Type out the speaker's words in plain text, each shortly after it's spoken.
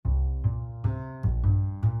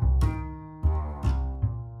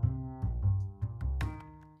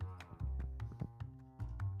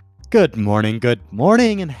Good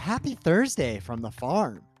morning, and happy Thursday from the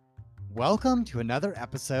farm. Welcome to another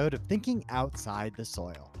episode of Thinking Outside the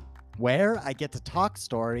Soil, where I get to talk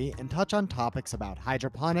story and touch on topics about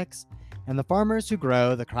hydroponics and the farmers who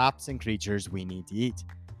grow the crops and creatures we need to eat.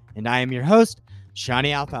 And I am your host,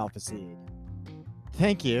 Shiny Alfalfa Seed.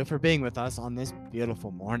 Thank you for being with us on this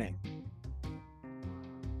beautiful morning.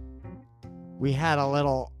 We had a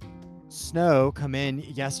little snow come in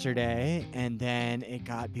yesterday, and then it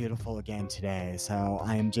got beautiful again today. So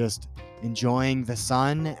I am just enjoying the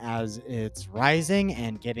sun as it's rising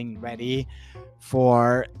and getting ready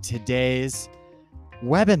for today's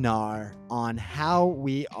webinar on how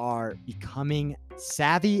we are becoming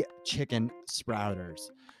savvy chicken sprouters.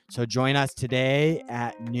 So join us today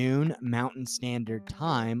at noon Mountain Standard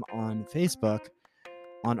Time on Facebook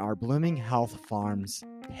on our Blooming Health Farms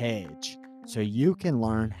page, so you can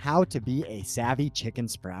learn how to be a savvy chicken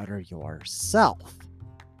sprouter yourself.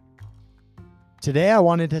 Today I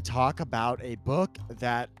wanted to talk about a book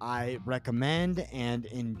that I recommend and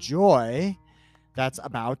enjoy that's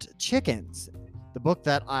about chickens. The book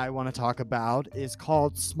that I want to talk about is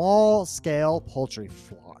called Small Scale Poultry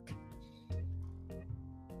Flock.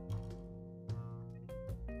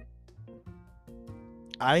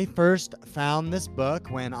 I first found this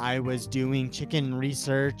book when I was doing chicken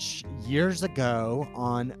research years ago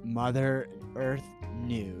on Mother Earth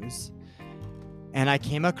News, and I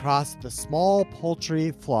came across The Small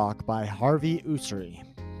Poultry Flock by Harvey Ussery.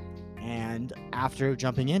 And after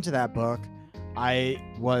jumping into that book, I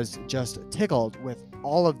was just tickled with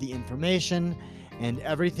all of the information and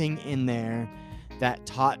everything in there that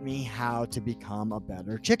taught me how to become a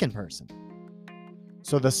better chicken person.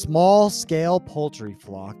 So The Small Scale Poultry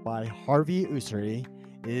Flock by Harvey Ussery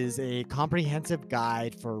is a comprehensive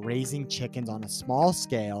guide for raising chickens on a small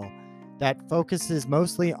scale that focuses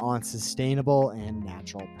mostly on sustainable and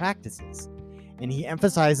natural practices. And he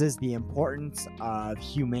emphasizes the importance of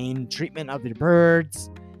humane treatment of your birds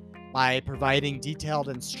by providing detailed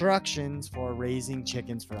instructions for raising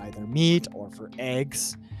chickens for either meat or for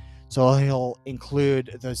eggs. So he'll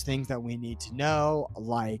include those things that we need to know,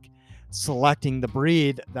 like selecting the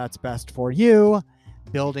breed that's best for you,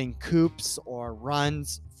 building coops or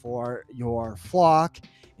runs for your flock,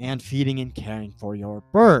 and feeding and caring for your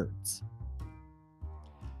birds.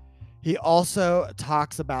 He also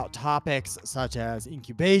talks about topics such as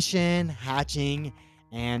incubation, hatching,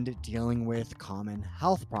 and dealing with common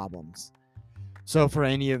health problems. So for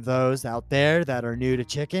any of those out there that are new to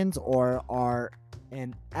chickens or are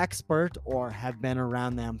an expert or have been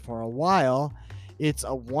around them for a while, it's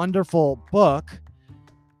a wonderful book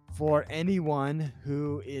for anyone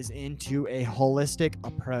who is into a holistic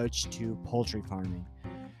approach to poultry farming.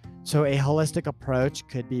 So a holistic approach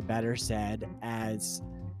could be better said as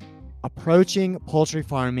approaching poultry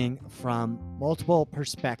farming from multiple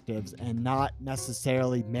perspectives and not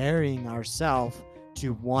necessarily marrying ourselves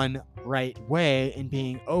to one right way, and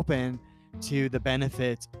being open to the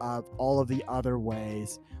benefits of all of the other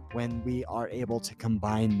ways when we are able to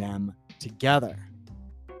combine them together.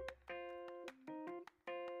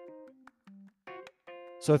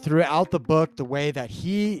 So throughout the book, the way that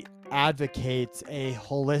he advocates a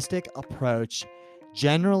holistic approach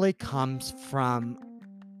generally comes from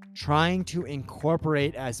trying to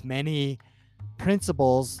incorporate as many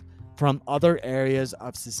principles from other areas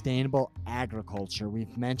of sustainable agriculture.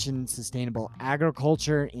 We've mentioned sustainable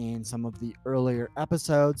agriculture in some of the earlier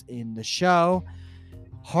episodes in the show.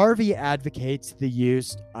 Harvey advocates the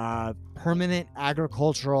use of permanent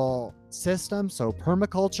agricultural systems, so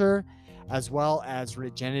permaculture, as well as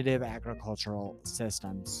regenerative agricultural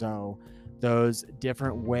systems. So those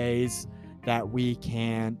different ways that we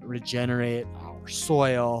can regenerate our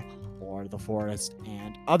soil or the forest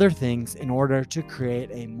and other things in order to create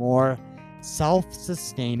a more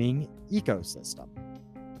self-sustaining ecosystem.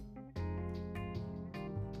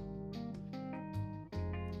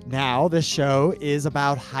 Now, this show is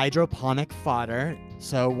about hydroponic fodder.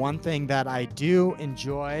 So one thing that I do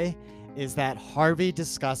enjoy is that Harvey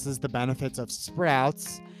discusses the benefits of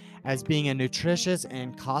sprouts as being a nutritious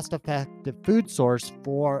and cost-effective food source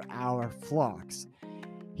for our flocks.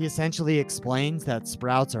 He essentially explains that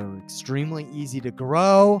sprouts are extremely easy to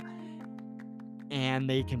grow, and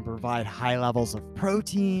they can provide high levels of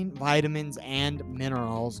protein, vitamins, and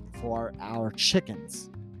minerals for our chickens.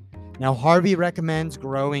 Now, Harvey recommends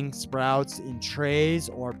growing sprouts in trays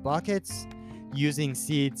or buckets using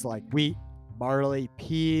seeds like wheat, barley,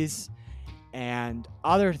 peas, and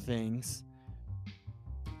other things.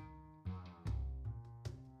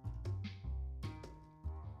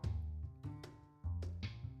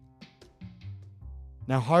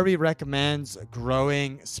 Now, Harvey recommends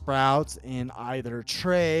growing sprouts in either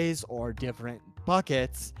trays or different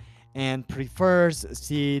buckets and prefers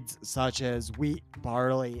seeds such as wheat,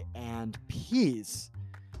 barley, and peas.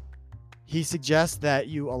 He suggests that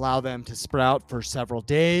you allow them to sprout for several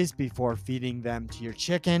days before feeding them to your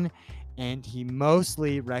chicken, and he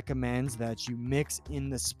mostly recommends that you mix in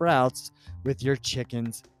the sprouts with your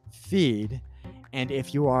chicken's feed. And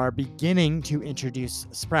if you are beginning to introduce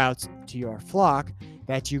sprouts to your flock,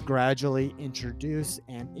 that you gradually introduce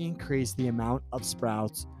and increase the amount of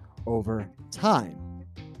sprouts over time.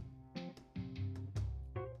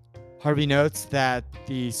 Harvey notes that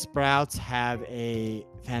the sprouts have a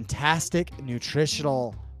fantastic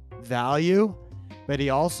nutritional value, but he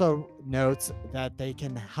also notes that they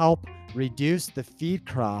can help reduce the feed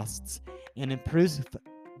costs and improve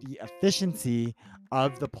the efficiency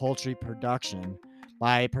of the poultry production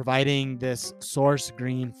by providing this source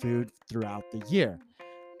green food throughout the year.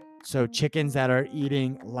 So chickens that are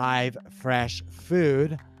eating live, fresh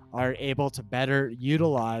food are able to better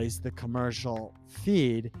utilize the commercial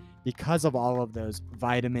feed because of all of those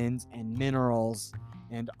vitamins and minerals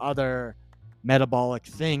and other metabolic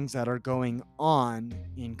things that are going on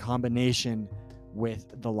in combination with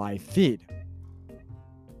the live feed.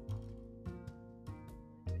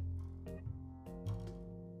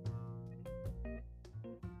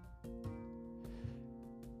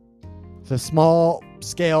 The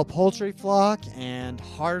small-scale poultry flock and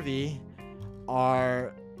Harvey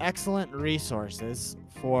are excellent resources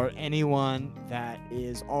for anyone that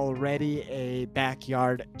is already a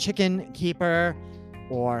backyard chicken keeper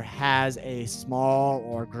or has a small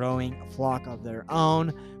or growing flock of their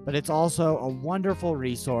own, but it's also a wonderful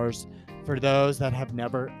resource for those that have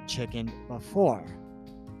never chickened before.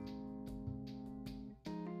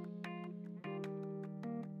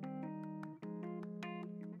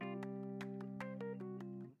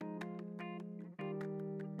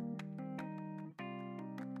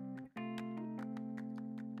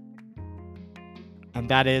 And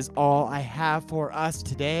that is all I have for us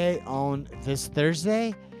today on this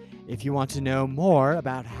Thursday. If you want to know more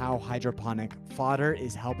about how hydroponic fodder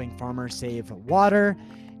is helping farmers save water,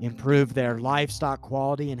 improve their livestock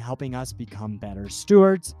quality, and helping us become better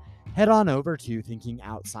stewards, head on over to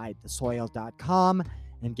thinkingoutsidethesoil.com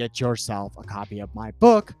and get yourself a copy of my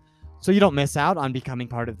book so you don't miss out on becoming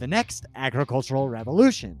part of the next agricultural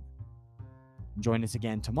revolution. Join us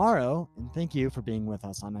again tomorrow, and thank you for being with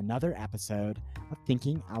us on another episode of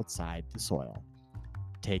Thinking Outside the Soil.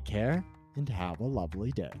 Take care and have a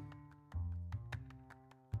lovely day.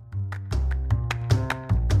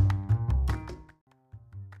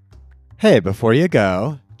 Hey, before you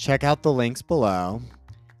go, check out the links below,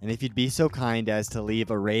 and if you'd be so kind as to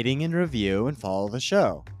leave a rating and review and follow the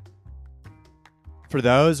show. For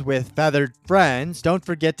those with feathered friends, don't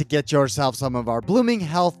forget to get yourself some of our Blooming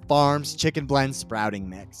Health Farms Chicken Blend Sprouting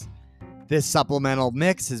Mix. This supplemental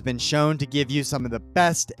mix has been shown to give you some of the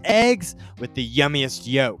best eggs with the yummiest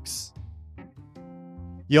yolks.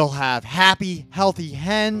 You'll have happy, healthy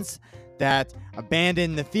hens that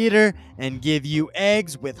abandon the feeder and give you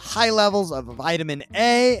eggs with high levels of vitamin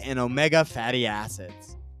A and omega fatty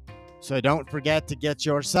acids. So don't forget to get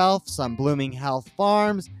yourself some Blooming Health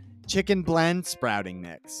Farms Chicken Blend Sprouting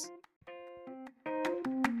Mix.